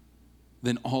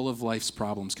 then all of life's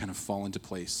problems kind of fall into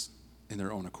place in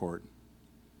their own accord.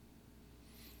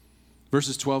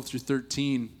 Verses 12 through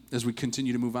 13, as we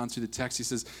continue to move on through the text, he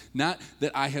says, not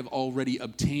that I have already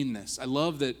obtained this. I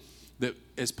love that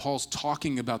as Paul's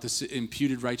talking about this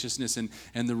imputed righteousness and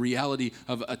the reality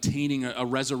of attaining a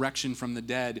resurrection from the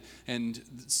dead, and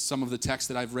some of the texts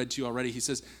that I've read to you already, he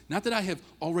says, not that I have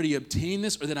already obtained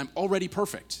this or that I'm already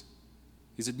perfect.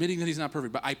 He's admitting that he's not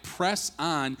perfect, but I press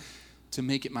on to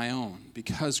make it my own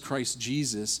because Christ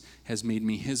Jesus has made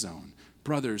me his own.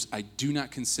 Brothers, I do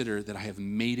not consider that I have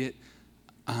made it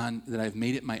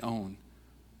my own,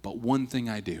 but one thing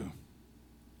I do,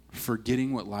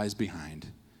 forgetting what lies behind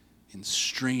and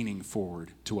straining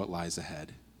forward to what lies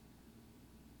ahead.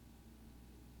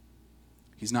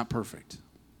 He's not perfect.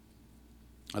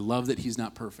 I love that he's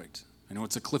not perfect. I know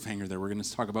it's a cliffhanger there. We're going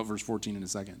to talk about verse 14 in a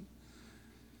second.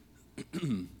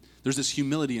 There's this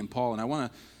humility in Paul, and I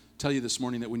want to tell you this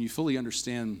morning that when you fully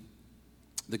understand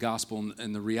the gospel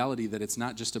and the reality that it's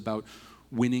not just about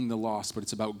winning the lost, but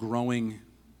it's about growing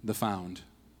the found,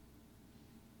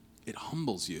 it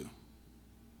humbles you.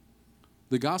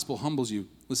 The gospel humbles you.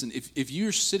 Listen, if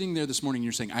you're sitting there this morning and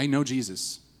you're saying, I know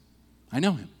Jesus, I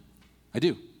know him, I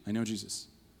do, I know Jesus,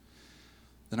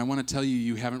 then I want to tell you,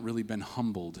 you haven't really been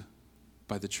humbled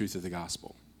by the truth of the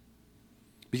gospel.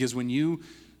 Because when you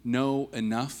know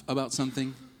enough about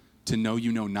something to know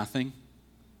you know nothing,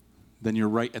 then you're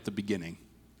right at the beginning,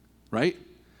 right?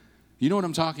 You know what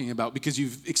I'm talking about because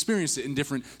you've experienced it in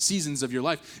different seasons of your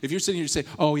life. If you're sitting here and say,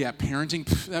 oh yeah, parenting,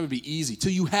 that would be easy,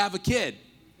 till you have a kid,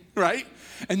 right?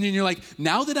 And then you're like,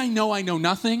 now that I know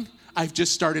nothing, I've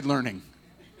just started learning,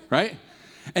 right?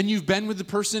 And you've been with the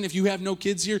person, if you have no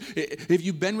kids here, if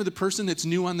you've been with a person that's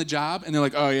new on the job and they're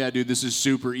like, oh yeah, dude, this is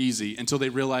super easy, until they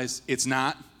realize it's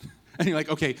not. And you're like,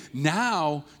 okay,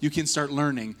 now you can start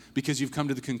learning because you've come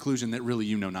to the conclusion that really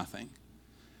you know nothing.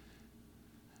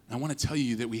 And I want to tell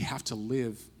you that we have to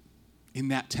live in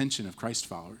that tension of Christ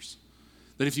followers.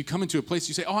 That if you come into a place,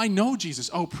 you say, oh, I know Jesus.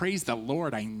 Oh, praise the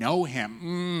Lord, I know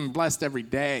him. Blessed every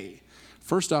day.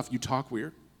 First off, you talk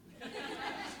weird.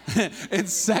 And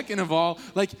second of all,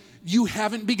 like, you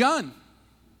haven't begun.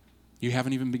 You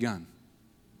haven't even begun.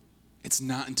 It's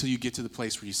not until you get to the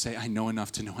place where you say, I know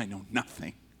enough to know I know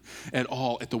nothing at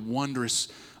all, at the wondrous,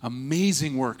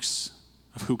 amazing works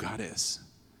of who God is.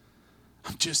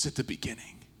 I'm just at the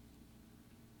beginning.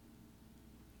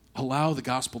 Allow the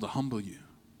gospel to humble you.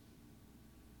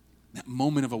 That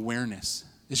moment of awareness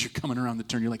as you're coming around the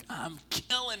turn, you're like, I'm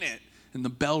killing it. And the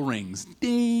bell rings.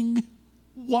 Ding.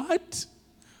 What?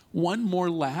 One more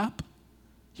lap?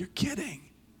 You're kidding.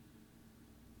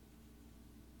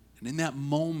 And in that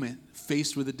moment,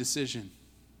 faced with a decision,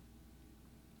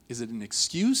 is it an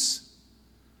excuse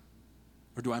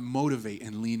or do I motivate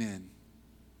and lean in?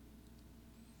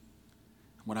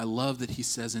 What I love that he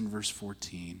says in verse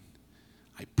 14,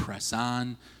 I press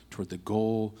on toward the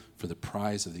goal for the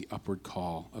prize of the upward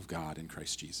call of God in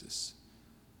Christ Jesus.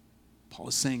 Paul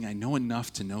is saying, I know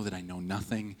enough to know that I know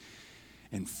nothing.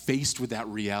 And faced with that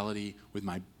reality, with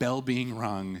my bell being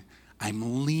rung,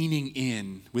 I'm leaning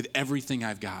in with everything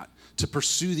I've got to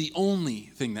pursue the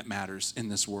only thing that matters in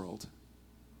this world.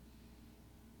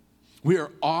 We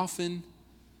are often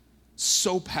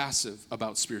so passive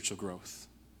about spiritual growth.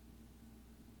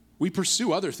 We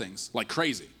pursue other things like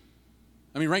crazy.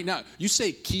 I mean, right now, you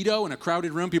say keto in a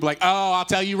crowded room, people are like, oh, I'll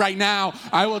tell you right now.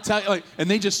 I will tell you. Like, and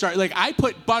they just start, like, I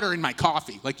put butter in my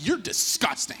coffee. Like, you're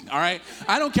disgusting, all right?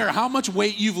 I don't care how much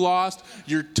weight you've lost.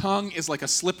 Your tongue is like a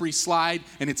slippery slide,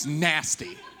 and it's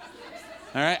nasty.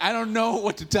 All right? I don't know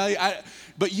what to tell you.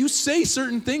 But you say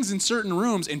certain things in certain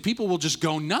rooms, and people will just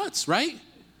go nuts, right?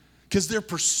 Because they're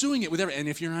pursuing it with everything. And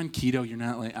if you're on keto, you're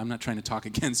not like, I'm not trying to talk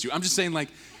against you. I'm just saying, like,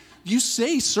 you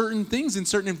say certain things in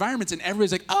certain environments, and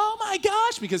everybody's like, oh my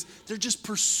gosh, because they're just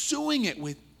pursuing it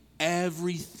with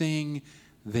everything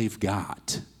they've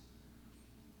got.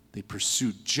 They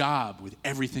pursue job with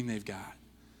everything they've got.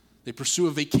 They pursue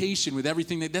a vacation with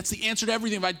everything. That's the answer to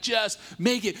everything. If I just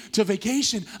make it to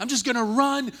vacation, I'm just going to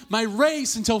run my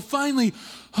race until finally,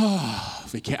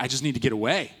 I just need to get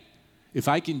away. If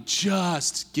I can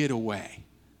just get away.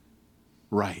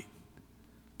 Right.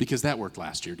 Because that worked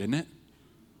last year, didn't it?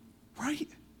 Right?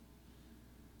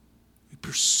 We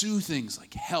pursue things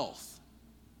like health,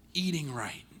 eating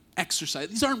right, exercise.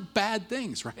 These aren't bad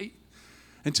things, right?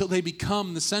 Until they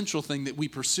become the central thing that we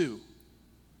pursue.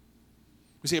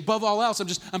 We say, above all else,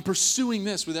 I'm pursuing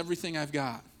this with everything I've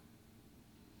got.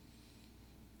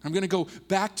 I'm going to go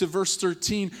back to verse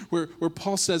 13 where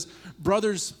Paul says,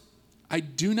 brothers, I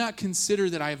do not consider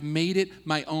that I have made it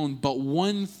my own, but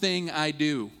one thing I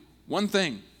do. One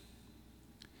thing.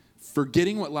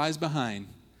 Forgetting what lies behind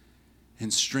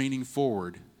and straining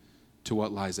forward to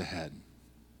what lies ahead.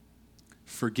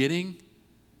 Forgetting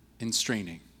and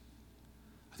straining.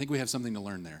 I think we have something to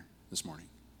learn there this morning.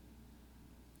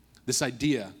 This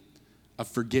idea of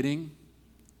forgetting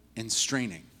and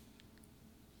straining.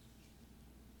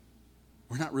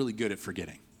 We're not really good at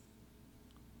forgetting.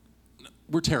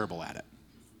 We're terrible at it,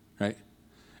 right?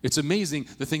 It's amazing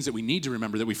the things that we need to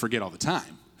remember that we forget all the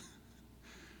time.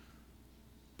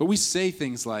 But we say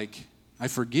things like, I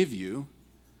forgive you,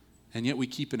 and yet we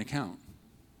keep an account.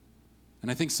 And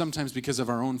I think sometimes because of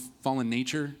our own fallen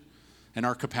nature and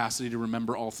our capacity to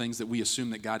remember all things, that we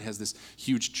assume that God has this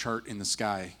huge chart in the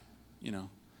sky,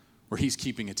 where he's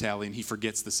keeping a tally and he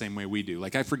forgets the same way we do.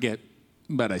 Like, I forget,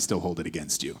 but I still hold it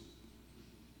against you.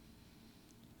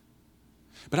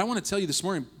 But I want to tell you this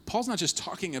morning, Paul's not just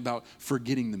talking about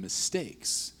forgetting the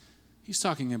mistakes. He's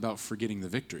talking about forgetting the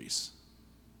victories.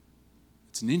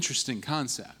 It's an interesting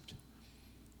concept.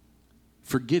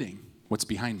 Forgetting what's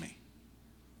behind me.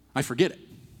 I forget it.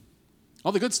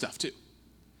 All the good stuff, too.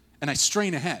 And I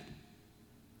strain ahead.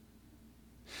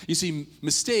 You see,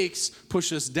 mistakes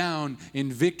push us down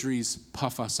and victories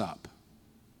puff us up.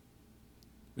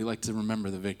 We like to remember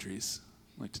the victories.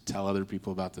 We like to tell other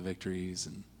people about the victories.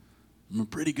 And I'm a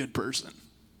pretty good person.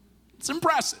 It's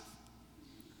impressive.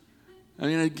 I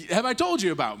mean, have I told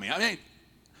you about me? I mean,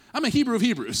 I'm a Hebrew of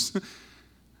Hebrews.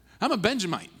 I'm a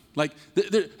Benjamite. Like,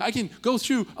 I can go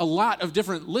through a lot of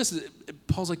different lists.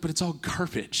 Paul's like, but it's all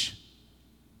garbage.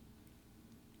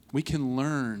 We can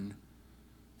learn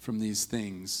from these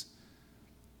things,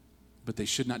 but they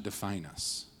should not define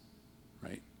us,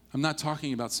 right? I'm not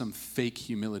talking about some fake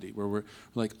humility where we're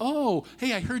like, oh,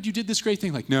 hey, I heard you did this great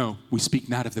thing. Like, no, we speak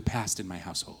not of the past in my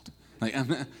household. Like, I'm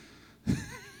not,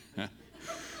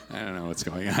 I don't know what's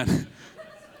going on.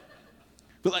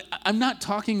 But like, I'm not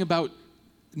talking about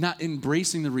not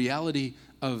embracing the reality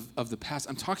of the past.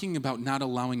 I'm talking about not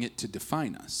allowing it to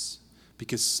define us.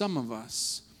 Because some of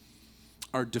us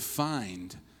are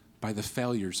defined by the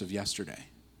failures of yesterday.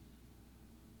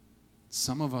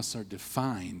 Some of us are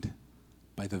defined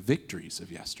by the victories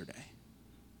of yesterday.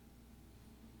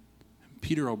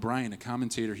 Peter O'Brien, a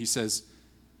commentator, he says,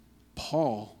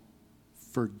 Paul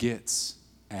forgets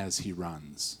as he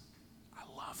runs. I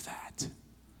love that.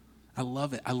 I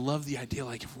love it. I love the idea,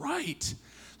 like, right.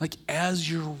 Like, as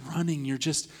you're running,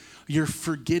 you're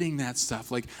forgetting that stuff.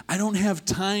 Like, I don't have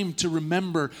time to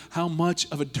remember how much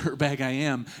of a dirtbag I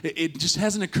am. It just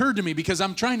hasn't occurred to me because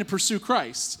I'm trying to pursue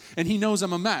Christ, and he knows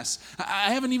I'm a mess.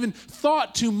 I haven't even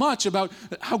thought too much about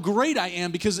how great I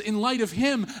am because in light of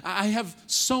him, I have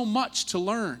so much to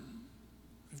learn.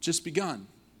 I've just begun.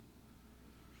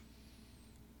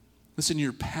 Listen,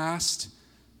 your past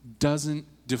doesn't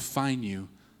define you.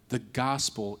 The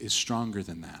gospel is stronger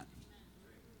than that.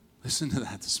 Listen to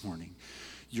that this morning.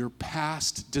 Your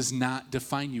past does not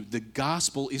define you. The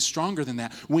gospel is stronger than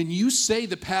that. When you say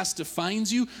the past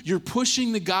defines you, you're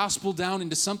pushing the gospel down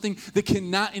into something that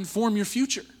cannot inform your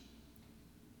future.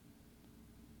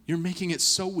 You're making it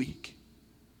so weak.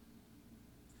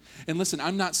 And listen,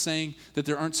 I'm not saying that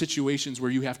there aren't situations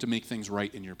where you have to make things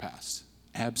right in your past.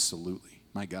 Absolutely.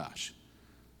 My gosh.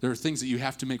 There are things that you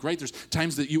have to make right. There's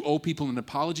times that you owe people an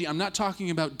apology. I'm not talking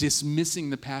about dismissing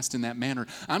the past in that manner.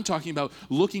 I'm talking about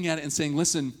looking at it and saying,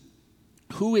 listen,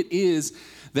 who it is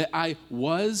that I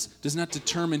was does not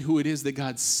determine who it is that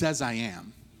God says I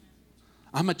am.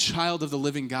 I'm a child of the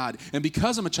living God. And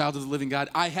because I'm a child of the living God,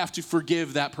 I have to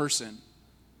forgive that person.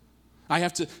 I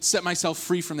have to set myself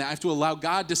free from that. I have to allow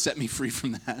God to set me free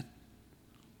from that.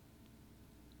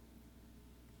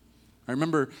 I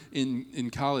remember in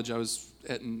college, I was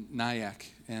at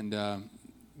Nyack, and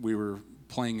we were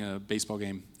playing a baseball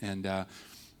game, and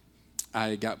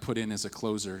I got put in as a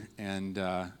closer, and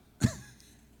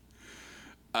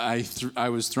I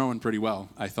was throwing pretty well,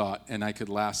 I thought, and I could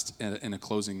last in a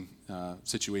closing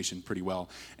situation pretty well.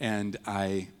 And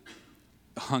I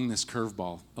hung this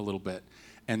curveball a little bit,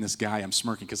 and this guy, I'm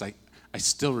smirking because I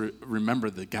still remember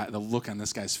the look on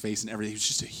this guy's face and everything. He was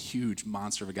just a huge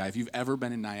monster of a guy. If you've ever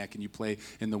been in Nyack and you play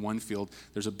in the one field,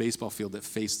 there's a baseball field that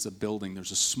faces a building.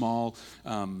 There's a small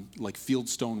like field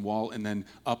stone wall, and then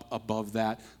up above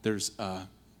that, there's a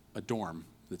dorm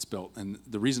that's built. And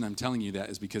the reason I'm telling you that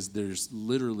is because there's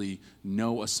literally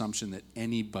no assumption that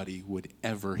anybody would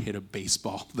ever hit a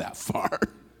baseball that far.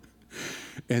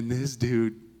 And this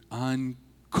dude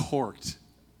uncorked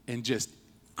and just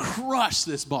crushed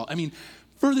this ball. I mean,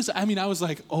 I was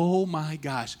like, oh my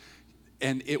gosh.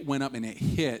 And it went up and it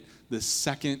hit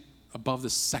above the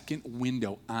second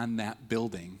window on that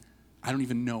building. I don't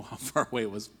even know how far away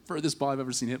it was. Furthest ball I've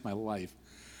ever seen hit in my life.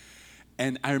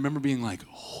 And I remember being like,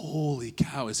 holy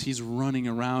cow, as he's running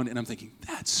around. And I'm thinking,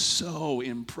 that's so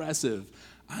impressive.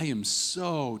 I am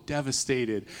so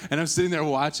devastated. And I'm sitting there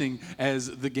watching as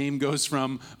the game goes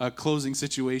from a closing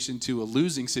situation to a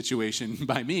losing situation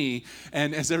by me.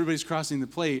 And as everybody's crossing the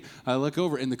plate, I look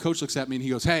over and the coach looks at me and he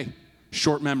goes, hey,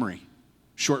 short memory.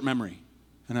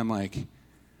 And I'm like,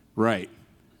 right,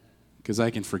 because I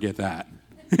can forget that.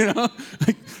 You know,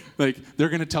 like they're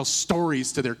going to tell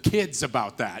stories to their kids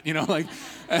about that, you know, like,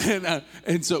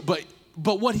 and so, but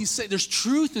what he said, there's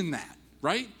truth in that,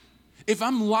 right? If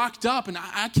I'm locked up and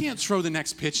I can't throw the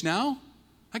next pitch now,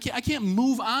 I can't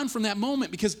move on from that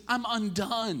moment because I'm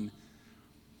undone.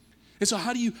 And so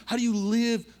how do you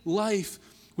live life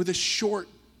with a short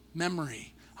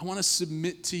memory? I want to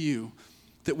submit to you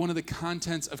that one of the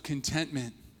contents of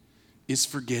contentment is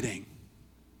forgetting.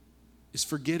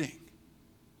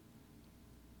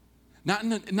 Not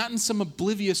in some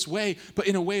oblivious way, but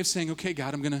in a way of saying, okay,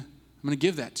 God, I'm gonna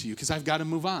give that to you because I've got to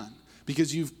move on.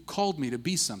 Because you've called me to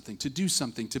be something, to do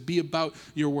something, to be about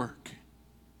your work.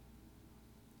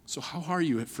 So how are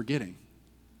you at forgetting?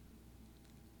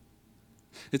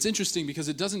 It's interesting because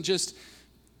it doesn't just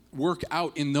work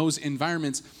out in those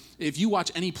environments. If you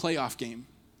watch any playoff game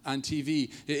on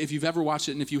TV, if you've ever watched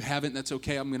it, and if you haven't, that's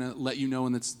okay. I'm going to let you know,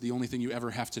 and that's the only thing you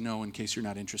ever have to know in case you're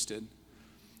not interested.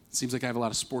 It seems like I have a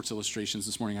lot of sports illustrations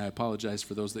this morning. I apologize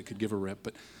for those that could give a rip.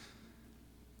 But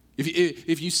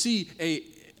if you see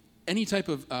any type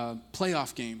of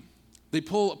playoff game, they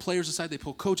pull players aside, they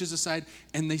pull coaches aside,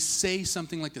 and they say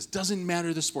something like this. Doesn't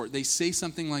matter the sport. They say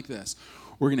something like this.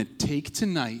 We're going to take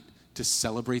tonight to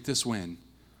celebrate this win,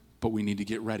 but we need to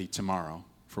get ready tomorrow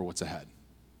for what's ahead.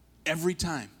 Every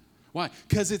time. Why?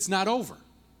 Because it's not over.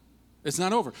 It's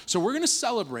not over. So we're going to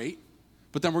celebrate,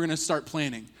 but then we're going to start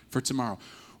planning for tomorrow.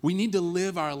 We need to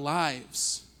live our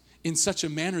lives in such a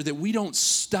manner that we don't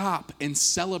stop and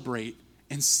celebrate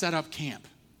and set up camp.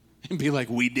 And be like,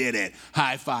 we did it.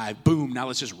 High five. Boom. Now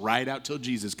let's just ride out till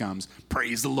Jesus comes.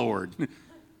 Praise the Lord.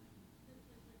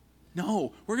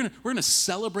 No, we're gonna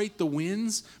celebrate the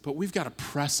wins, but we've got to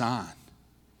press on.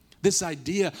 This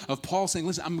idea of Paul saying,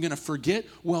 listen, I'm going to forget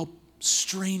while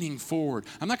straining forward.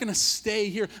 I'm not going to stay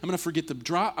here. I'm going to forget the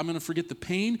drop. I'm going to forget the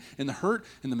pain and the hurt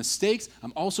and the mistakes.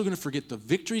 I'm also going to forget the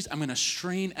victories. I'm going to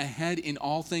strain ahead in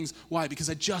all things. Why? Because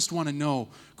I just want to know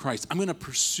Christ. I'm going to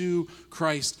pursue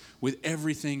Christ with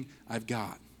everything I've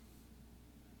got.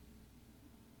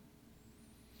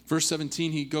 Verse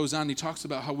 17, he goes on, he talks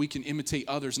about how we can imitate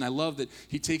others. And I love that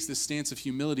he takes this stance of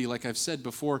humility. Like I've said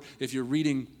before, if you're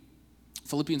reading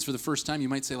Philippians for the first time, you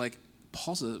might say like,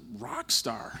 Paul's a rock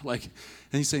star. Like, and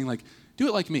he's saying like, do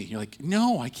it like me. You're like,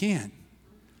 no, I can't.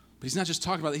 But he's not just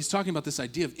talking about that. He's talking about this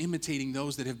idea of imitating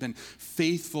those that have been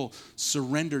faithful,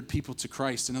 surrendered people to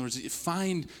Christ. In other words,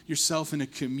 find yourself in a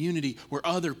community where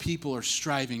other people are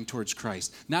striving towards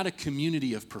Christ. Not a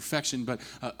community of perfection, but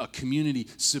a community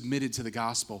submitted to the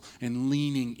gospel and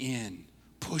leaning in,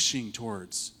 pushing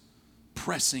towards,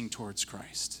 pressing towards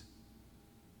Christ.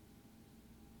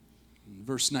 In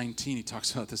verse 19, he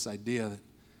talks about this idea that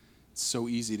it's so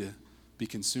easy to be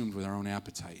consumed with our own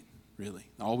appetite. really.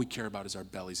 All we care about is our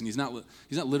bellies. And he's not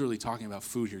literally talking about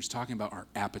food here. He's talking about our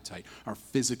appetite, our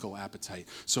physical appetite.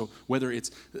 So whether it's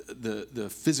the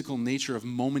physical nature of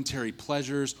momentary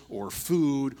pleasures or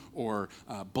food or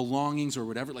belongings or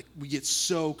whatever, like we get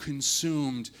so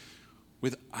consumed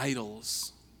with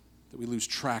idols that we lose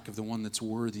track of the one that's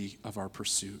worthy of our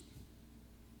pursuit.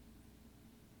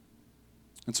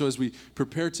 And so as we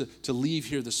prepare to leave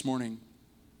here this morning,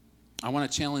 I want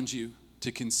to challenge you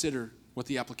to consider what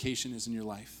the application is in your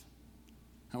life.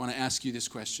 I want to ask you this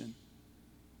question.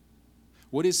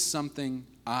 What is something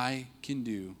I can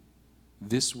do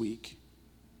this week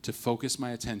to focus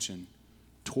my attention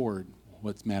toward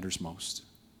what matters most?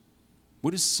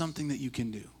 What is something that you can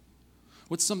do?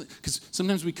 What's something, because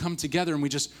sometimes we come together and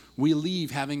we leave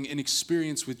having an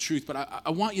experience with truth, but I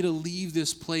want you to leave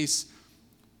this place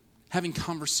having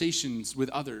conversations with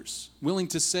others, willing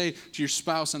to say to your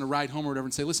spouse on a ride home or whatever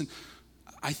and say, listen,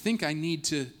 I think I need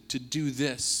to do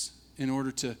this in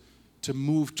order to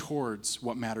move towards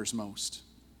what matters most.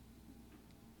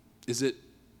 Is it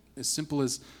as simple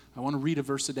as I want to read a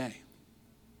verse a day?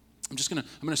 I'm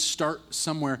going to start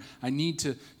somewhere. I need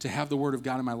to have the Word of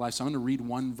God in my life, so I'm going to read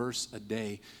one verse a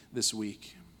day this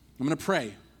week. I'm going to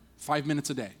pray 5 minutes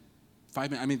a day.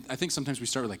 5 minutes. I mean, I think sometimes we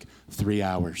start with like 3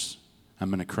 hours. I'm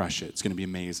going to crush it. It's going to be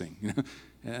amazing.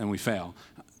 And we fail.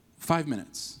 5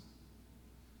 minutes.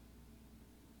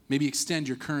 Maybe extend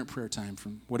your current prayer time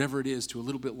from whatever it is to a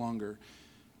little bit longer.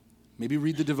 Maybe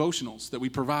read the devotionals that we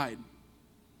provide.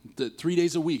 3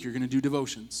 days a week, you're going to do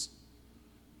devotions.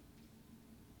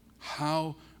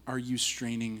 How are you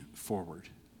straining forward?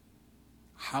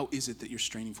 How is it that you're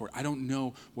straining forward? I don't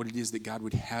know what it is that God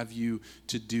would have you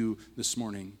to do this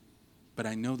morning, but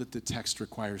I know that the text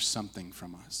requires something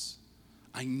from us.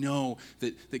 I know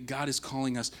that God is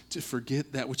calling us to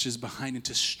forget that which is behind and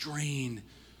to strain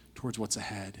towards what's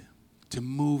ahead, to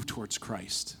move towards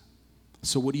Christ.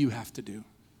 So what do you have to do?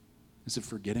 Is it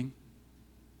forgetting?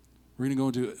 We're going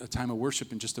to go into a time of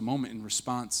worship in just a moment in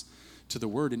response to the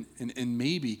word, and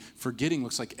maybe forgetting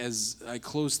looks like, as I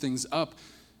close things up,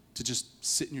 to just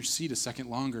sit in your seat a second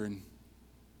longer and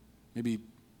maybe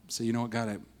say, you know what, God,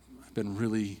 I've been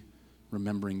really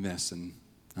remembering this, and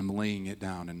I'm laying it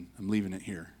down, and I'm leaving it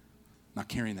here. I'm not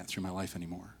carrying that through my life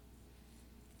anymore.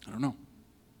 I don't know.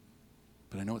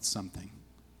 But I know it's something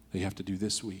that you have to do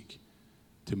this week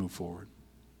to move forward.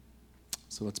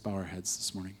 So let's bow our heads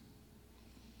this morning.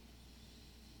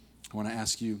 I want to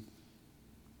ask you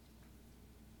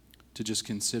to just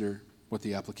consider what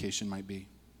the application might be.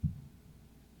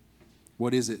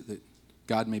 What is it that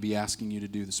God may be asking you to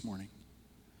do this morning?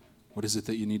 What is it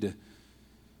that you need to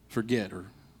forget, or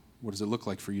what does it look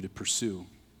like for you to pursue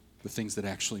the things that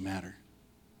actually matter?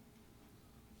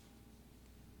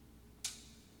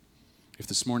 If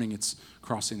this morning it's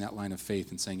crossing that line of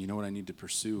faith and saying, you know what I need to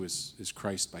pursue is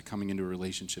Christ by coming into a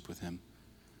relationship with him.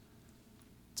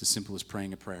 It's as simple as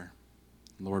praying a prayer.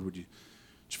 Lord, would you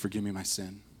forgive me my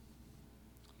sin?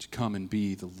 Would you come and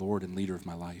be the Lord and leader of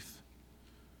my life?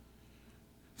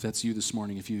 If that's you this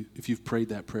morning, if you've prayed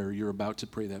that prayer, you're about to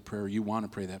pray that prayer, or you want to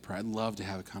pray that prayer, I'd love to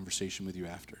have a conversation with you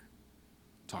after.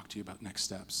 Talk to you about next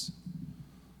steps.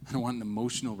 I don't want an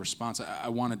emotional response. I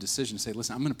want a decision to say,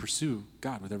 listen, I'm going to pursue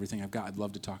God with everything I've got. I'd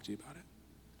love to talk to you about it.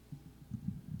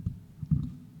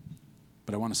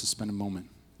 But I want us to spend a moment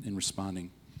in responding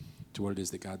to what it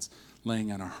is that God's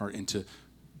laying on our heart, and to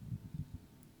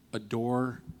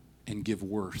adore and give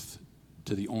worth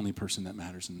to the only person that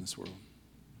matters in this world,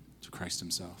 to Christ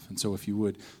himself. And so if you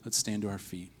would, let's stand to our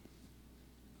feet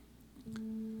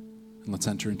and let's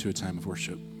enter into a time of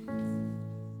worship.